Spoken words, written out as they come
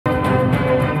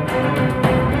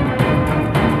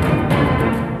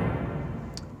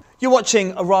You're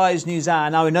watching Arise News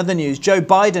Hour. Now in other news, Joe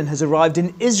Biden has arrived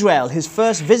in Israel, his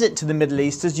first visit to the Middle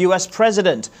East as US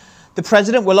president. The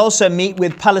president will also meet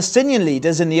with Palestinian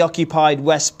leaders in the occupied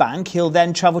West Bank. He'll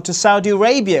then travel to Saudi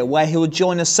Arabia, where he will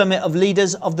join a summit of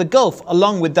leaders of the Gulf,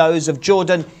 along with those of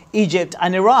Jordan, Egypt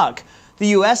and Iraq. The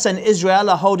US and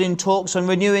Israel are holding talks on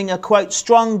renewing a, quote,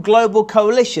 strong global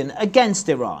coalition against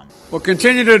Iran. We'll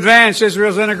continue to advance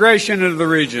Israel's integration into the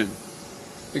region,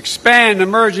 expand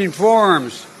emerging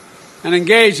forums and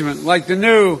engagement like the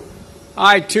new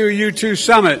I2U2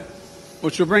 summit,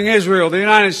 which will bring Israel, the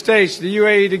United States, the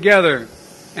UAE together,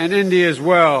 and India as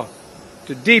well,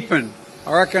 to deepen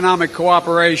our economic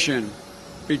cooperation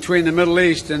between the Middle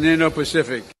East and the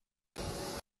Indo-Pacific.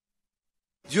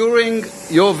 During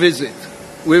your visit,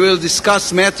 we will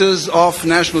discuss matters of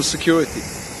national security.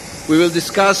 We will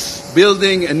discuss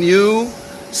building a new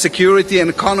security and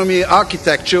economy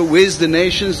architecture with the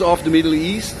nations of the Middle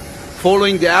East,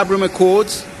 following the Abraham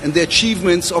Accords and the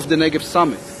achievements of the Negev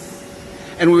Summit.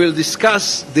 And we will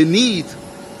discuss the need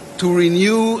to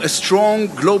renew a strong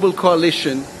global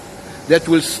coalition that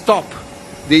will stop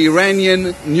the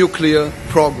Iranian nuclear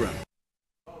program.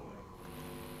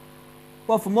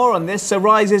 Well, for more on this,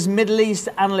 Arise's Middle East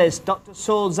analyst, Dr.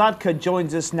 Saul Zadka,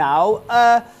 joins us now.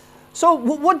 So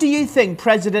what do you think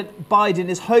President Biden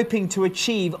is hoping to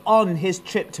achieve on his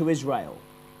trip to Israel?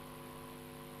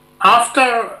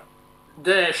 After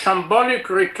the shambolic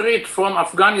retreat from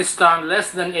Afghanistan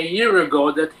less than a year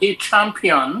ago that he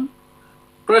championed,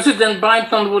 President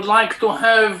Biden would like to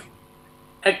have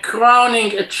a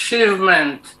crowning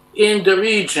achievement in the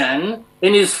region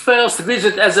in his first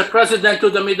visit as a president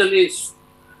to the Middle East.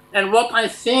 And what I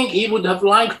think he would have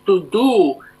liked to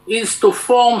do is to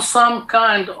form some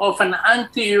kind of an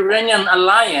anti-Iranian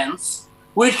alliance,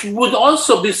 which would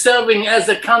also be serving as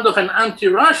a kind of an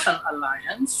anti-Russian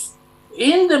alliance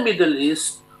in the Middle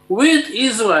East with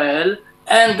Israel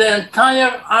and the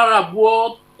entire Arab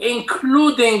world,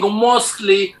 including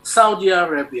mostly Saudi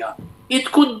Arabia.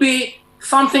 It could be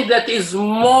something that is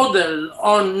modeled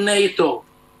on NATO.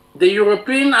 The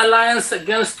European alliance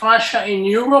against Russia in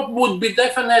Europe would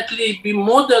definitely be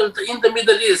modeled in the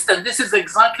Middle East, and this is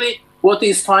exactly what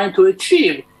he's trying to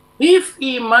achieve. If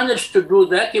he managed to do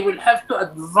that, he will have to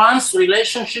advance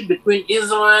relationship between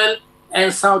Israel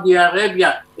and Saudi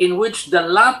Arabia, in which the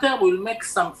latter will make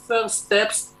some first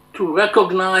steps to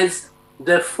recognize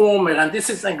the former. And this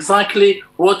is exactly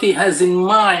what he has in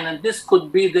mind, and this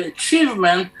could be the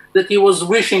achievement that he was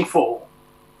wishing for.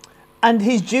 And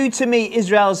he's due to meet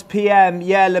Israel's PM,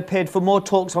 Yair Lapid, for more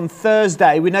talks on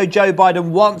Thursday. We know Joe Biden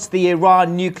wants the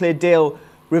Iran nuclear deal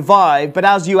revived, but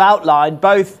as you outlined,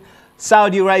 both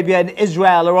Saudi Arabia and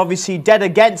Israel are obviously dead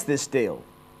against this deal.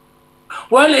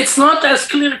 Well, it's not as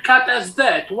clear-cut as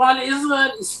that. While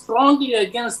Israel is strongly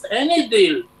against any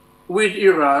deal with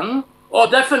Iran, or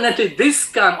definitely this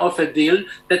kind of a deal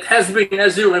that has been,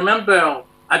 as you remember,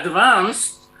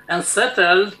 advanced and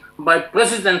settled by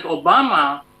President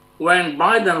Obama when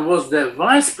Biden was the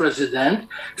vice president,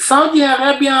 Saudi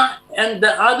Arabia and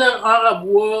the other Arab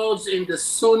worlds in the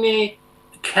Sunni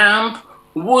camp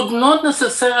would not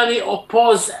necessarily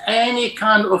oppose any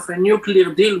kind of a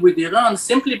nuclear deal with Iran,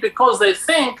 simply because they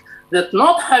think that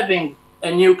not having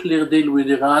a nuclear deal with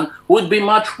Iran would be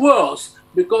much worse,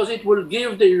 because it will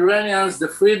give the Iranians the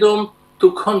freedom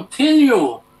to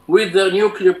continue with their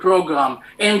nuclear program.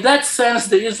 In that sense,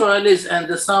 the Israelis and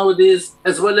the Saudis,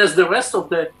 as well as the rest of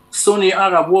the Sunni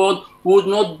Arab world, would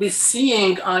not be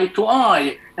seeing eye to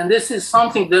eye. And this is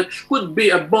something that could be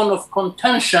a bone of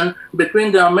contention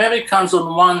between the Americans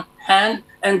on one hand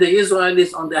and the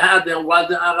Israelis on the other, while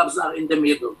the Arabs are in the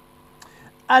middle.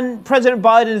 And President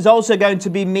Biden is also going to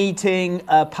be meeting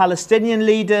Palestinian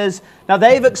leaders. Now,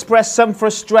 they've expressed some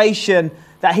frustration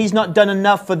that he's not done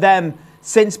enough for them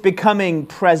since becoming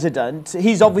president.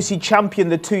 He's obviously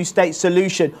championed the two-state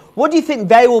solution. What do you think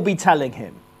they will be telling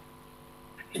him?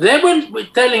 They will be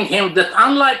telling him that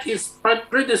unlike his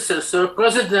predecessor,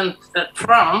 President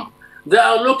Trump, they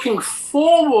are looking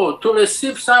forward to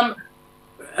receive some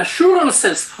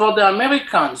assurances for the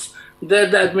Americans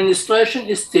that the administration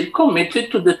is still committed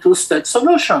to the two-state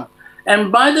solution.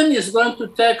 And Biden is going to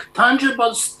take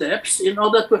tangible steps in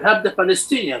order to help the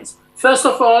Palestinians. First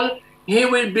of all, he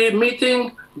will be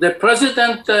meeting the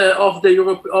president of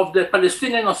the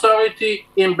Palestinian Authority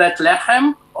in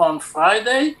Bethlehem on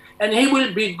Friday, and he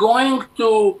will be going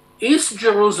to East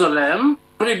Jerusalem,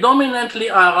 predominantly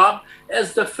Arab,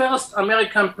 as the first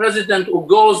American president who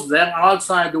goes there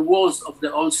outside the walls of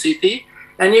the old city.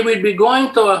 And he will be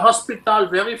going to a hospital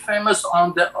very famous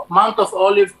on the Mount of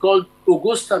Olives called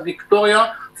Augusta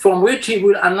Victoria, from which he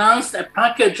will announce a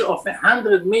package of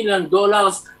 $100 million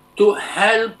to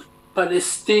help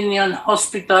Palestinian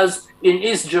hospitals in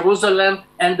East Jerusalem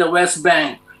and the West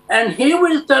Bank. And he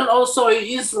will tell also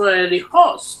Israeli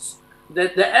hosts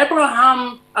that the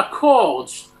Abraham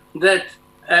Accords that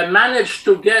managed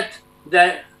to get the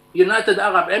United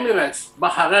Arab Emirates,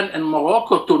 Bahrain, and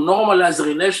Morocco to normalize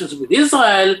relations with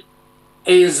Israel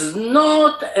is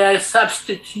not a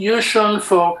substitution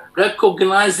for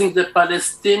recognizing the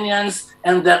Palestinians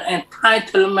and their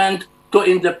entitlement to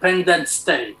independent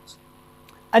state.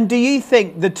 And do you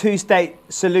think the two-state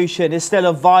solution is still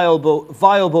a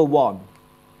viable one?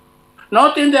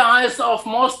 Not in the eyes of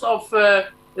most of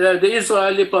the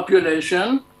Israeli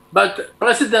population, but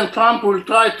President Trump will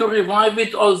try to revive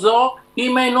it, although he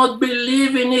may not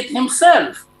believe in it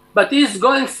himself. But he is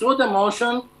going through the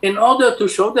motion in order to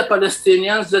show the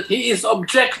Palestinians that he is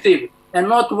objective and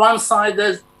not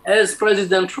one-sided as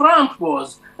President Trump was.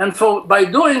 And by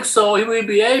doing so, he will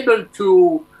be able to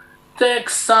take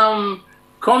some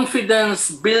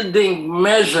confidence-building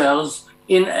measures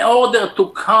in order to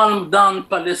calm down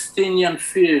Palestinian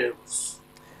fears.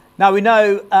 Now, we know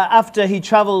after he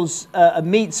travels,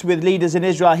 meets with leaders in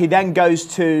Israel, he then goes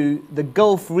to the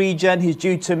Gulf region. He's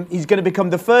going to become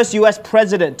the first US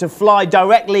president to fly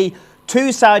directly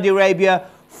to Saudi Arabia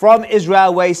from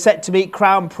Israel, where he's set to meet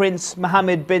Crown Prince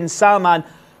Mohammed bin Salman.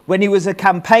 When he was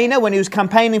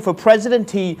campaigning for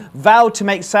president, he vowed to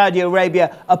make Saudi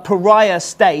Arabia a pariah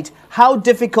state. How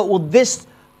difficult will this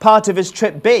part of his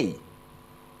trip be?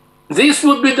 This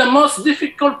would be the most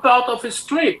difficult part of his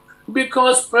trip,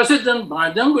 because President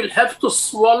Biden will have to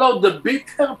swallow the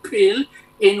bitter pill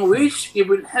in which he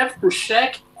will have to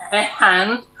shake a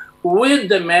hand with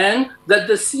the man that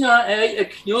the CIA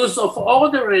accused of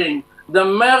ordering the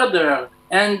murder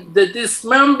and the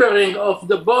dismembering of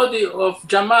the body of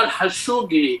Jamal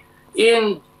Khashoggi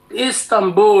in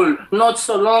Istanbul not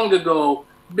so long ago,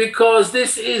 because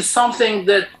this is something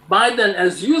that Biden,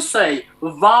 as you say,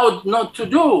 vowed not to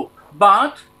do.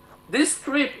 But this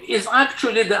trip is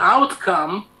actually the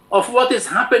outcome of what is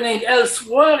happening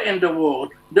elsewhere in the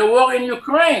world, the war in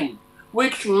Ukraine,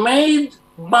 which made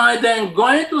Biden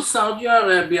going to Saudi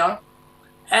Arabia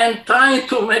and trying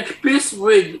to make peace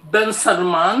with bin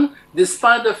Salman,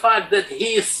 despite the fact that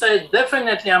he said,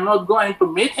 definitely I'm not going to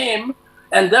meet him,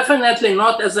 and definitely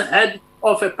not as a head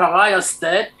of a pariah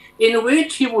state, in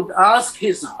which he would ask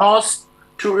his host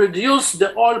to reduce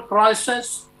the oil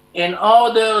prices in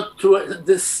order to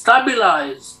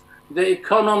destabilize the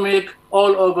economy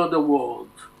all over the world.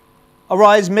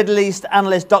 Arise Middle East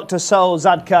analyst Dr. Sol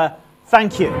Zadka,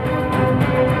 thank you.